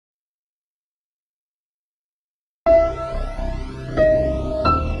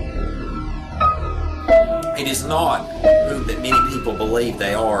is not whom that many people believe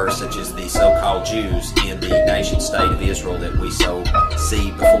they are, such as the so-called Jews in the nation-state of Israel that we so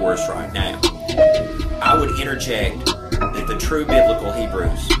see before us right now. I would interject that the true biblical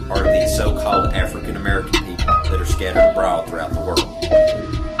Hebrews are the so-called African-American people that are scattered abroad throughout the world.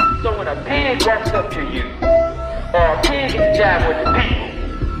 So when a pig walks up to you, or a pig is jiving with the people,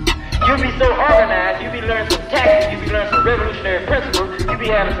 you be so organized, you be learning some tactics, you be learning some revolutionary principles, you be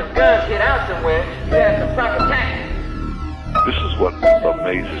having some guns hid out somewhere, you have some proper tactics. This is what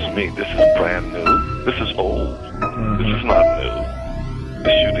amazes me. This is brand new. This is old. This is not new.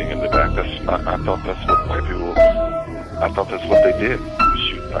 The shooting in the back, I thought that's what white people, I thought that's what they did,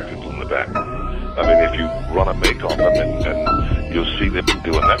 shoot black people in the back. I mean, if you run a make on them and you'll see they've been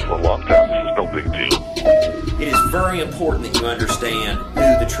doing that for a long time. This is no big deal. It is very important that you understand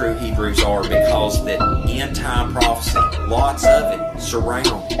who the true Hebrews are, because that end-time prophecy, lots of it,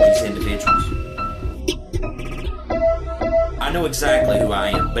 surround these individuals. I know exactly who I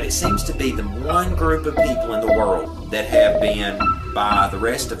am, but it seems to be the one group of people in the world that have been, by the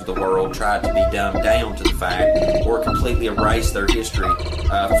rest of the world, tried to be dumbed down to the fact, or completely erase their history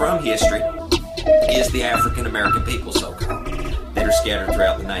from history, is the African-American people, so-called, that are scattered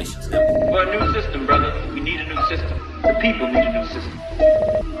throughout the nations. Now, For a new system, brother. We need a new system. The people need a new system.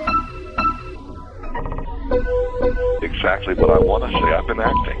 Exactly what I want to say. I've been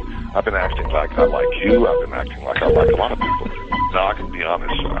acting like I like you. I've been acting like I like a lot of people. Now, I can be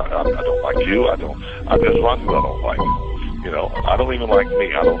honest. I don't like you. There's a lot who I don't like. You know, I don't even like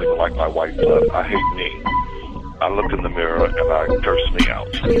me. I don't even like my white blood. I hate me. I look in the mirror and I curse me out.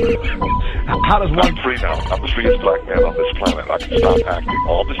 How does one... I'm free now. I'm the freest black man on this planet. I can stop acting.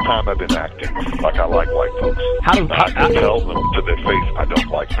 All this time I've been acting like I like white folks. I can tell them to their face I don't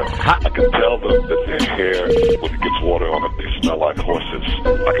like them. I can tell them that their hair, when it gets water on it, they smell like horses.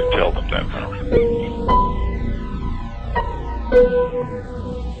 I can tell them that now.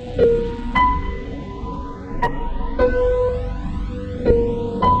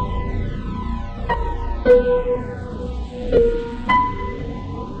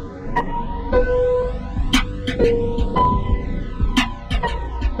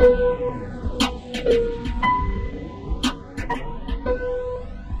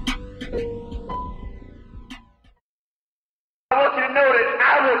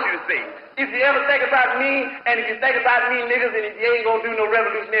 If you ever think about me, and if you think about me, niggas, and if you ain't gonna do no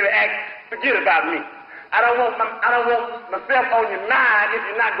revolutionary act, forget about me. I don't want myself on your mind if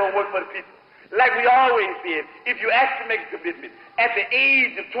you're not gonna work for the people. Like we always said, if you actually make a commitment at the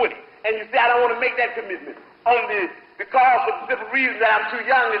age of 20, and you say, I don't want to make that commitment because for the simple reason that I'm too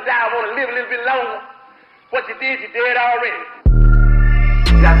young to die, I want to live a little bit longer. What you did, you did already.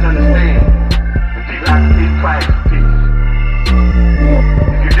 You got to understand, when people have to pay price for peace.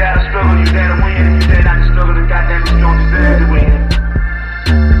 If you dare to struggle, you dare to win. If you dare not to struggle, then goddamn you don't deserve to win.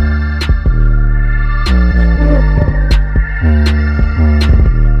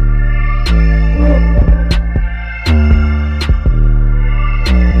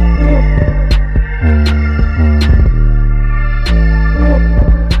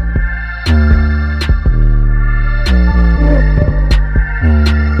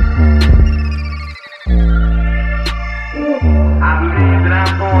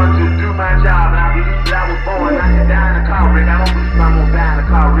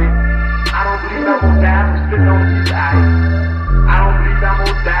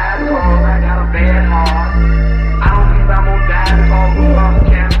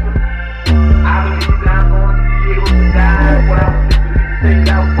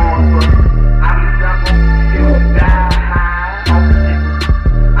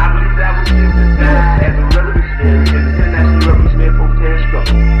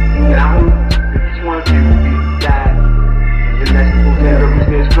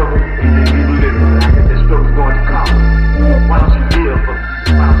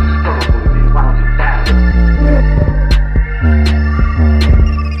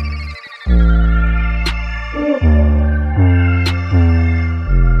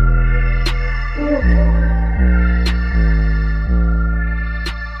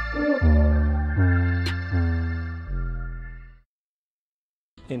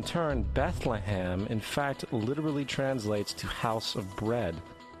 In turn, Bethlehem, in fact, literally translates to house of bread.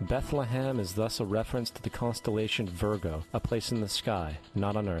 Bethlehem is thus a reference to the constellation Virgo, a place in the sky,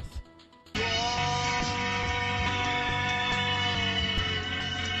 not on Earth.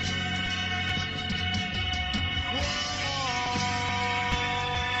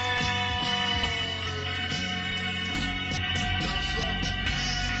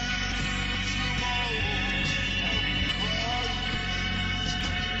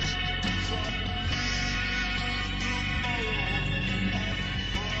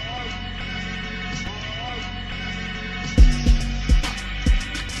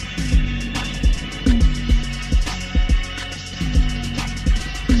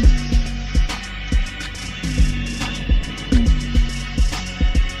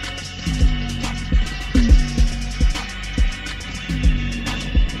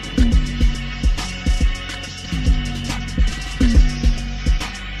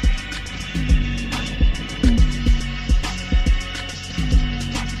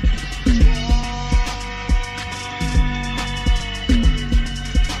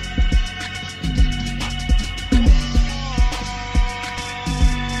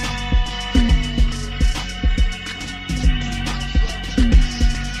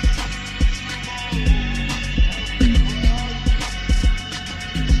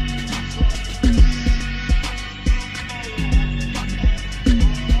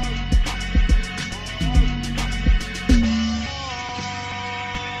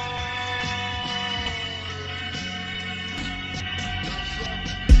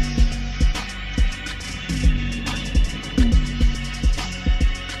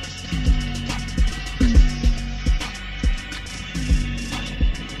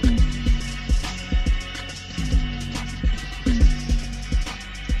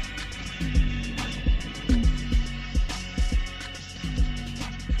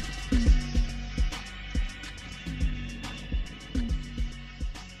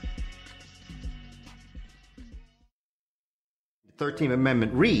 13th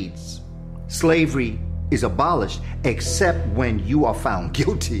Amendment reads, slavery is abolished except when you are found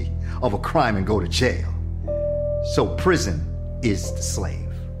guilty of a crime and go to jail. So prison is the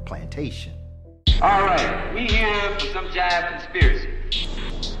slave plantation. All right, we here for some jive conspiracy.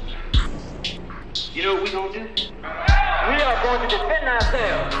 You know what we gonna do? We are going to defend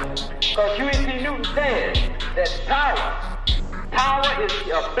ourselves, because U.E.C. Newton said that power is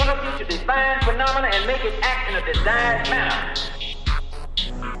the ability to define phenomena and make it act in a desired manner.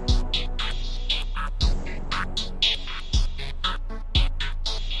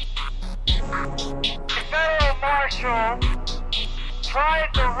 The federal marshal tried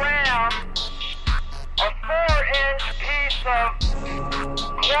to ram a 4-inch piece of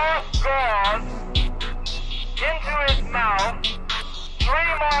cloth gauze into his mouth. 3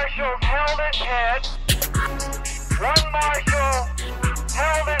 marshals held his head. 1 marshal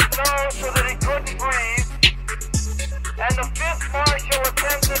held his nose so that he couldn't breathe. And the 5th marshal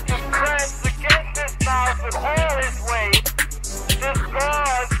attempted to press against his mouth with all his weight this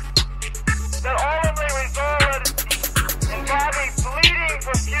gauze that ultimately resulted in Bobby bleeding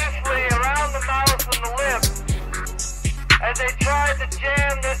profusely around the mouth and the lips as they tried to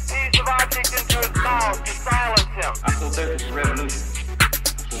jam this piece of object into his mouth to silence him. I'm so thirsty for revolution.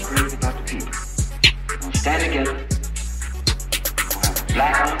 I'm so crazy about the people. We're gonna stand together. We'll have a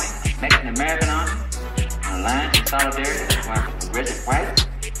black army, Mexican American army, an alliance in solidarity. We'll have a progressive white,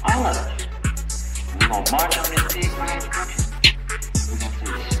 all of us. We're gonna march on this pig riot country. We're gonna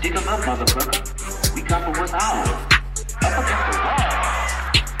say, stick 'em up, motherfucker. We come for what's ours. Up against the wall.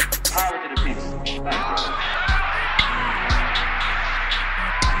 Power to the people. Thanks, brother.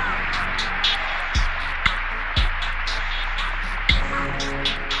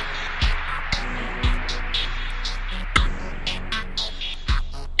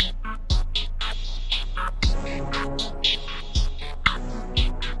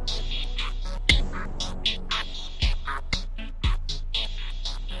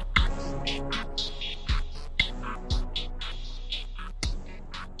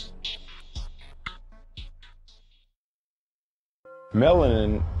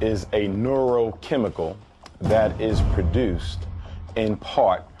 Melanin is a neurochemical that is produced in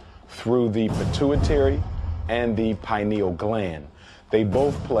part through the pituitary and the pineal gland. They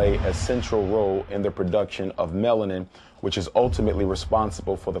both play a central role in the production of melanin, which is ultimately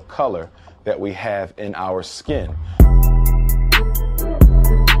responsible for the color that we have in our skin.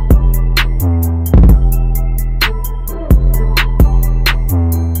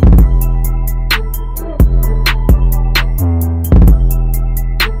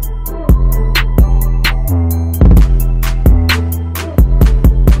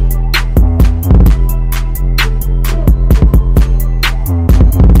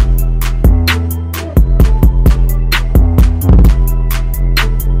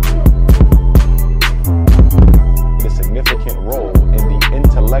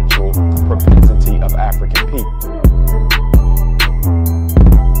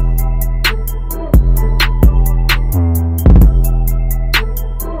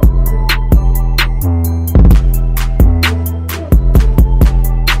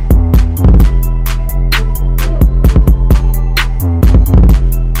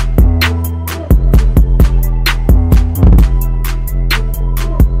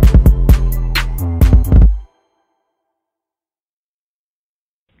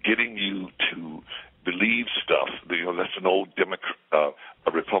 Getting you to believe stuff, that's an old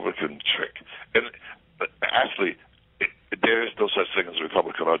a Republican trick. And actually, there is no such thing as a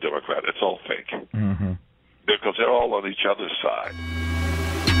Republican or Democrat. It's all fake. Mm-hmm. Because they're all on each other's side.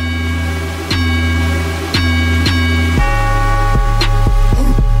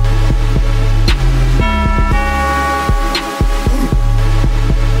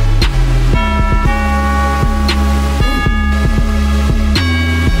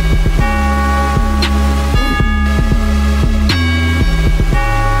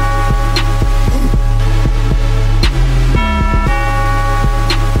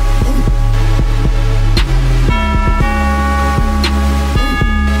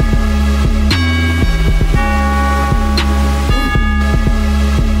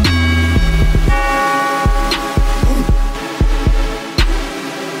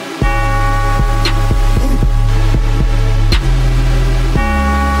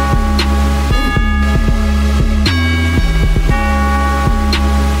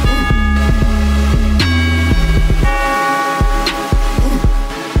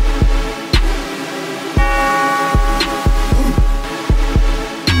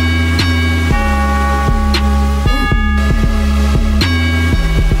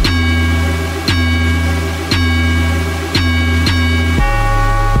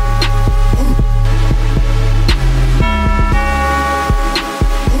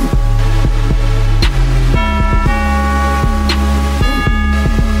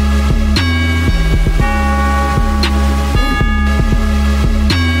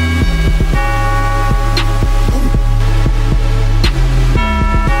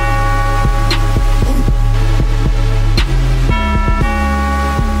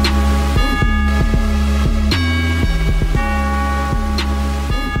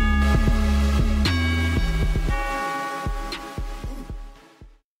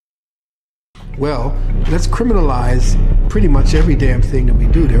 well, let's criminalize pretty much every damn thing that we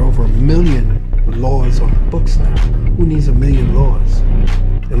do. There are over 1 million laws on the books now. Who needs 1 million laws?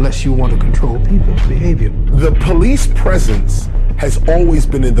 Unless you want to control people's behavior. The police presence has always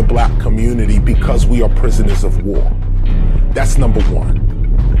been in the black community because we are prisoners of war. That's number one.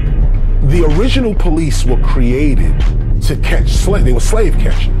 The original police were created to catch slaves. They were slave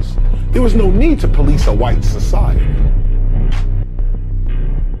catchers. There was no need to police a white society.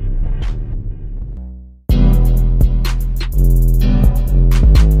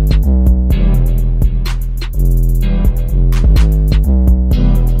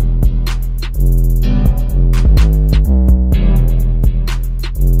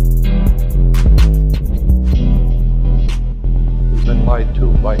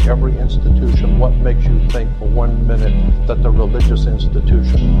 By every institution. What makes you think for 1 minute that the religious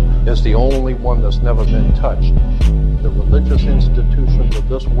institution is the only one that's never been touched? The religious institutions of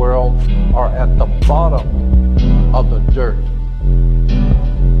this world are at the bottom of the dirt.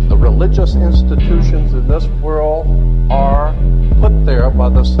 The religious institutions in this world are put there by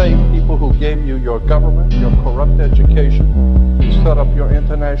the same people who gave you your government, your corrupt education, who set up your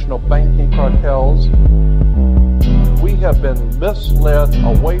international banking cartels. We have been misled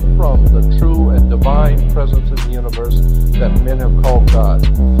away from the true and divine presence in the universe that men have called God.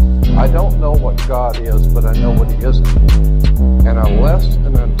 I don't know what God is, but I know what He isn't. And unless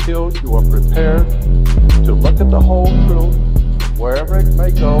and until you are prepared to look at the whole truth, wherever it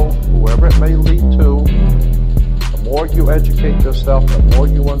may go, whoever it may lead to, the more you educate yourself, the more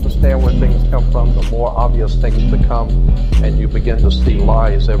you understand where things come from, the more obvious things become, and you begin to see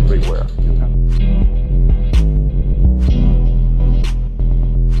lies everywhere.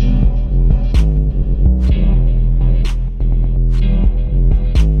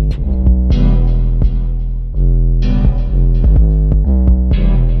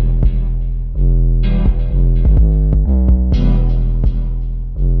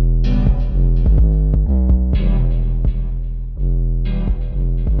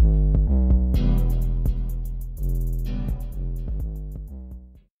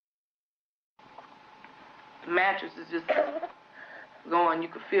 Mattress is just going, you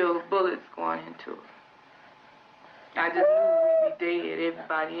could feel bullets going into it. I just knew we'd be dead,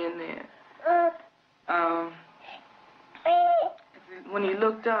 everybody in there. When he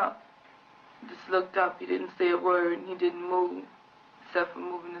looked up, just looked up, he didn't say a word, and he didn't move, except for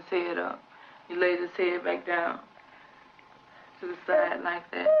moving his head up. He laid his head back down to the side like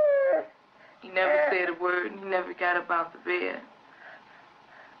that. He never said a word, and he never got up out the bed.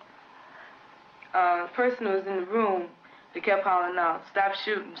 The person who was in the room, they kept hollering out, "Stop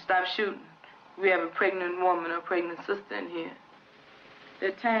shooting, stop shooting. We have a pregnant woman, a pregnant sister in here." At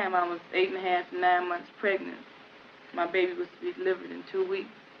that time, I was 8.5 to 9 months pregnant. My baby was to be delivered in 2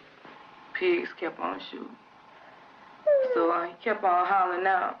 weeks. Pigs kept on shooting. So he kept on hollering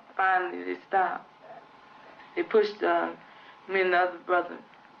out. Finally, they stopped. They pushed me and the other brother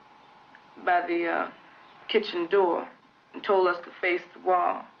by the kitchen door and told us to face the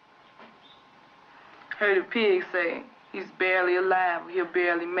wall. Heard a pig say, "He's barely alive, he'll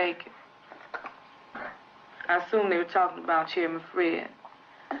barely make it." I assumed they were talking about Chairman Fred.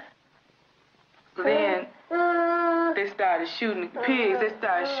 So then they started shooting the pigs, they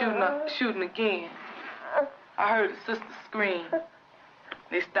started shooting again. I heard the sister scream.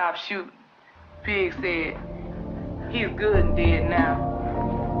 They stopped shooting. Pig said, "He's good and dead now."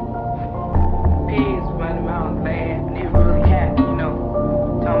 Pigs running around laughing, they were really happy, you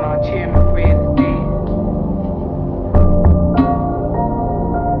know, talking about Chairman Fred is dead.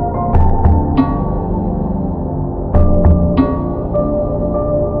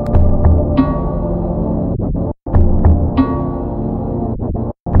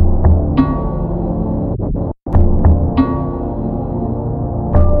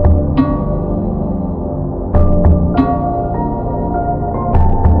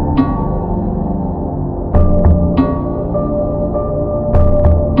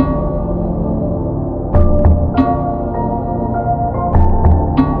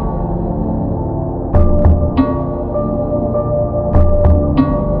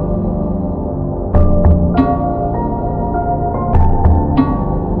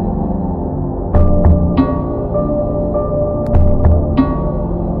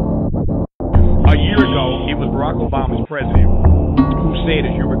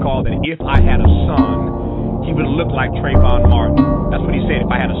 If I had a son, he would look like Trayvon Martin. That's what he said,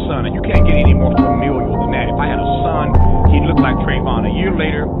 if I had a son. And you can't get any more familial than that. If I had a son, he'd look like Trayvon. A year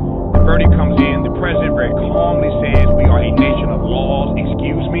later, the verdict comes in. The president very calmly says, "We are a nation of laws.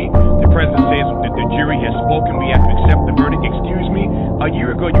 Excuse me." The president says that the jury has spoken. We have to accept the verdict. Excuse me. A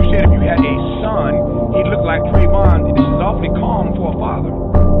year ago, you said if you had a son, like Trayvon, this is awfully calm for a father.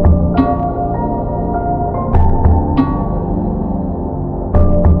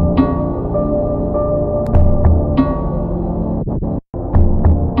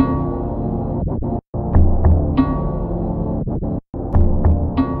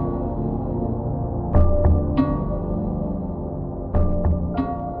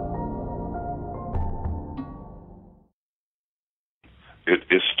 It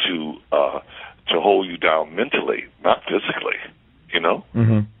is to hold you down mentally, not physically, you know?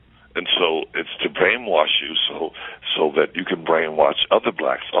 Mm-hmm. And so it's to brainwash you so that you can brainwash other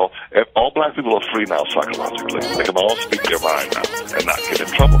blacks. All black people are free now psychologically. They can all speak their mind now and not get in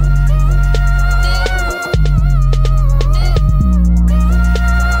trouble.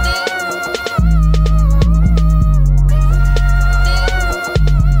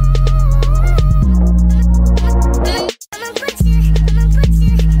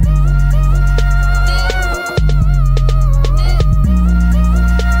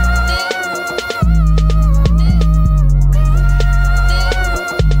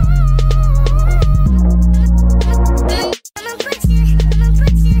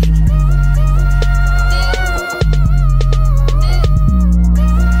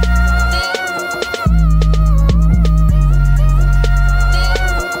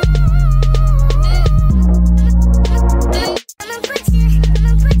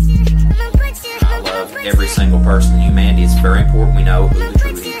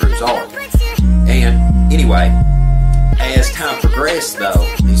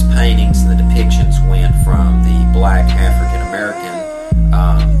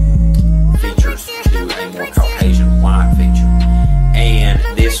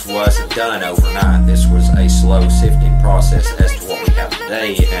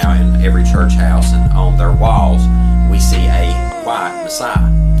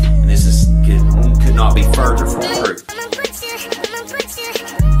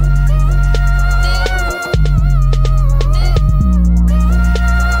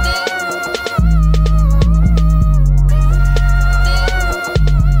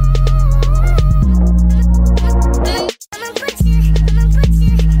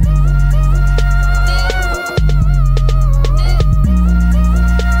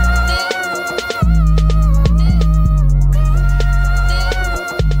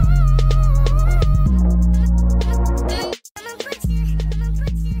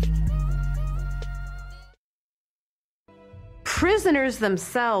 Prisoners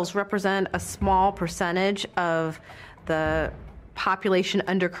themselves represent a small percentage of the population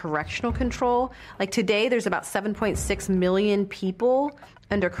under correctional control. Like today, there's about 7.6 million people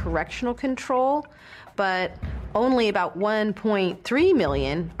under correctional control, but only about 1.3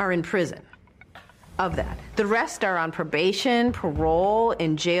 million are in prison. Of that, the rest are on probation, parole,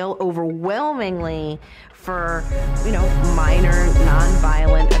 in jail, overwhelmingly for, minor,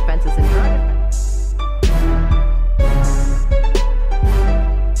 non-violent offenses and drug offenses.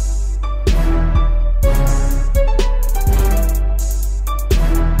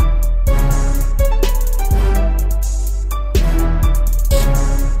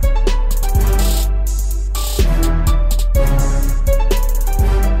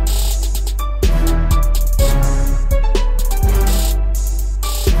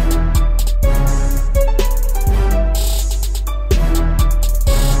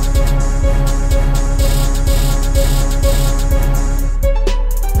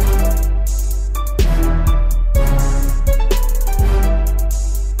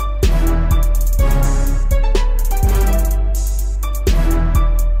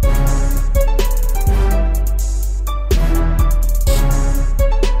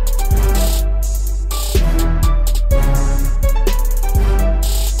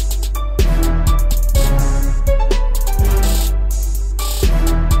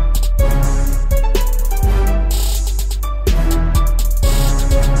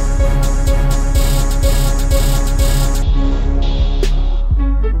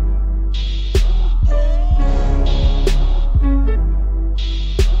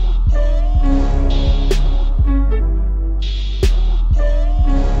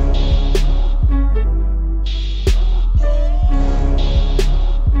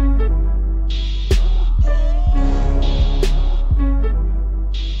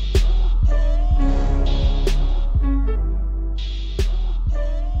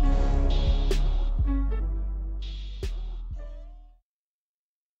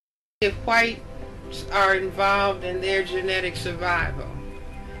 If whites are involved in their genetic survival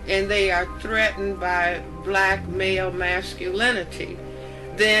and they are threatened by black male masculinity,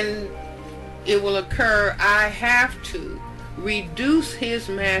 then it will occur, I have to reduce his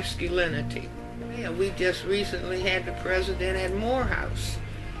masculinity male. We just recently had the president at Morehouse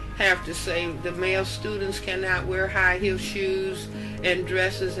have to say the male students cannot wear high-heel shoes and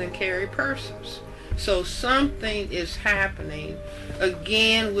dresses and carry purses. So something is happening,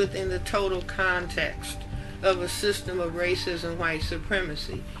 again, within the total context of a system of racism, white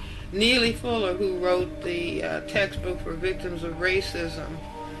supremacy. Neely Fuller, who wrote the textbook for victims of racism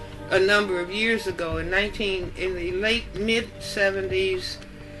a number of years ago, in the late mid-70s,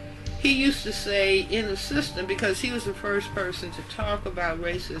 he used to say in the system, because he was the first person to talk about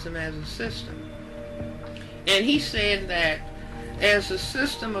racism as a system, and he said that as the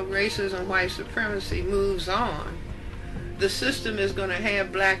system of racism, white supremacy moves on, the system is going to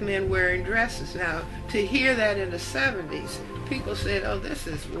have black men wearing dresses. Now, to hear that in the 70s, people said, oh, this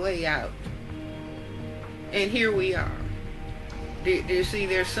is way out. And here we are. Do you see,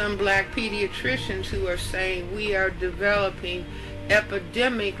 there's some black pediatricians who are saying we are developing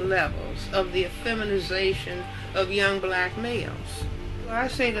epidemic levels of the effeminization of young black males. Well, I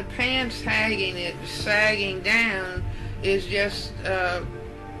say the pants sagging down is just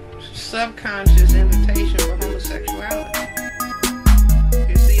subconscious invitation for homosexuality.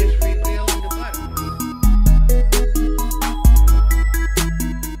 You see, it's revealing the buttons.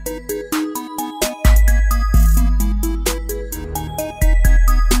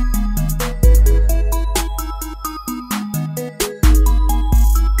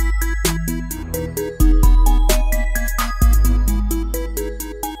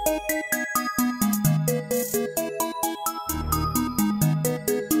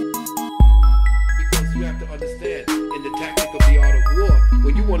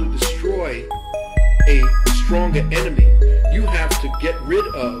 Stronger enemy, you have to get rid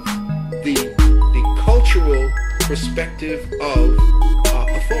of the cultural perspective of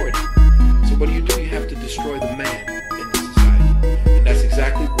authority. So what do? You have to destroy the man in the society, and that's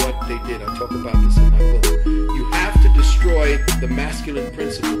exactly what they did. I talk about this in my book. You have to destroy the masculine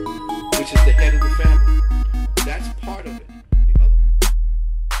principle, which is the head of the family. That's part of it.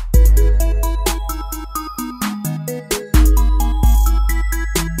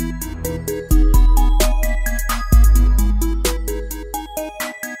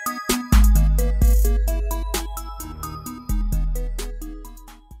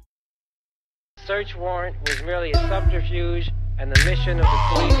 Search warrant was merely a subterfuge, and the mission of the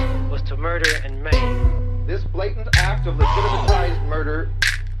police was to murder and maim. This blatant act of legitimatized murder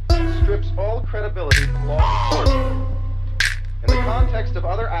strips all credibility from law enforcement. In the context of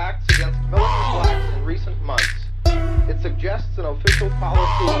other acts against militant blacks in recent months, it suggests an official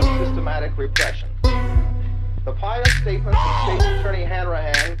policy of systematic repression. The pious statements of State Attorney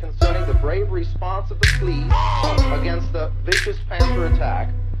Hanrahan concerning the brave response of the police against the vicious Panther attack,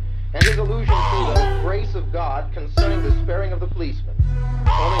 and his allusion to the grace of God concerning the sparing of the policeman,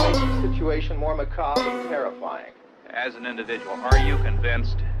 only makes the situation more macabre and terrifying. As an individual, are you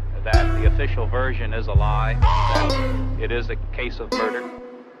convinced that the official version is a lie, that it is a case of murder?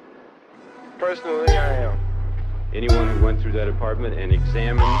 Personally, I am. Anyone who went through that apartment and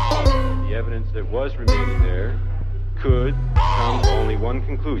examined the evidence that was remaining there could come to only one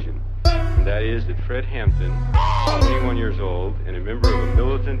conclusion, and that is that Fred Hampton, 21 years old and a member of a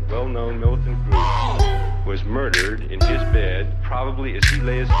militant, well-known militant group, was murdered in his bed, probably as he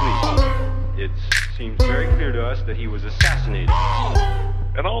lay asleep. It seems very clear to us that he was assassinated.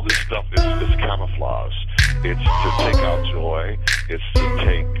 And all this stuff is camouflage. It's to take out joy. It's to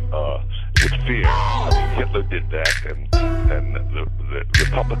take with fear. I mean, Hitler did that, and the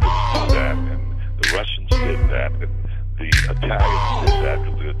Republicans did that, and the Russians did that, and the Italians did that,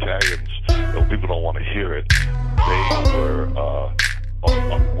 because the Italians, though people don't want to hear it, they were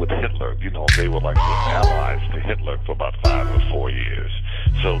with Hitler. You know, they were like the allies to Hitler for about 5 or 4 years.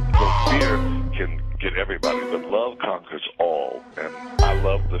 So fear can get everybody, but love conquers all. And I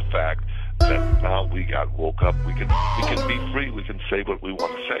love the fact that now we got woke up. We can be free. We can say what we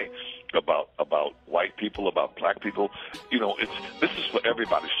want to say about white people, about black people. You know, this is for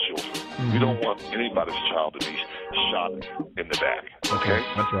everybody's children. We don't want anybody's child to be shot in the back. Okay,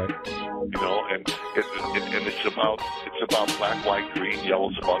 that's right. You know, and it's about black, white, green, yellow.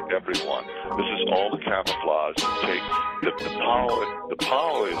 It's about everyone. This is all the camouflage to take the power. The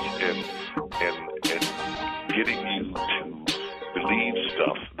power is in getting you to believe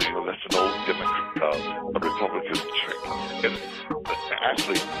stuff. You know, that's an old Republican trick. And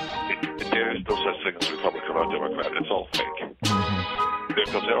actually, there is no such thing as Republican or Democrat. It's all fake.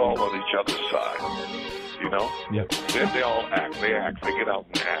 Because they're all on each other's side. You know? Yeah. They all act. They get out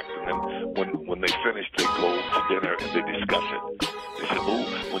and act. And then when they finish, they go to dinner and they discuss it. They said, "Oh,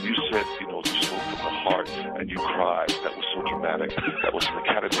 when you said, you know, you spoke from the heart and you cried, that was so dramatic. That was an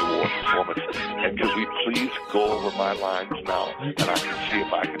Academy Award performance. And could we please go over my lines now? And I can see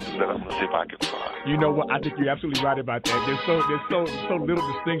if I can do that. I'm going to see if I can try. You know what? I think you're absolutely right about that. There's so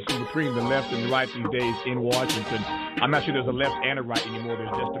little distinction between the left and the right these days in Washington. I'm not sure there's a left and a right anymore. There's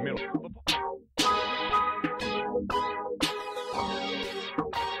just a middle.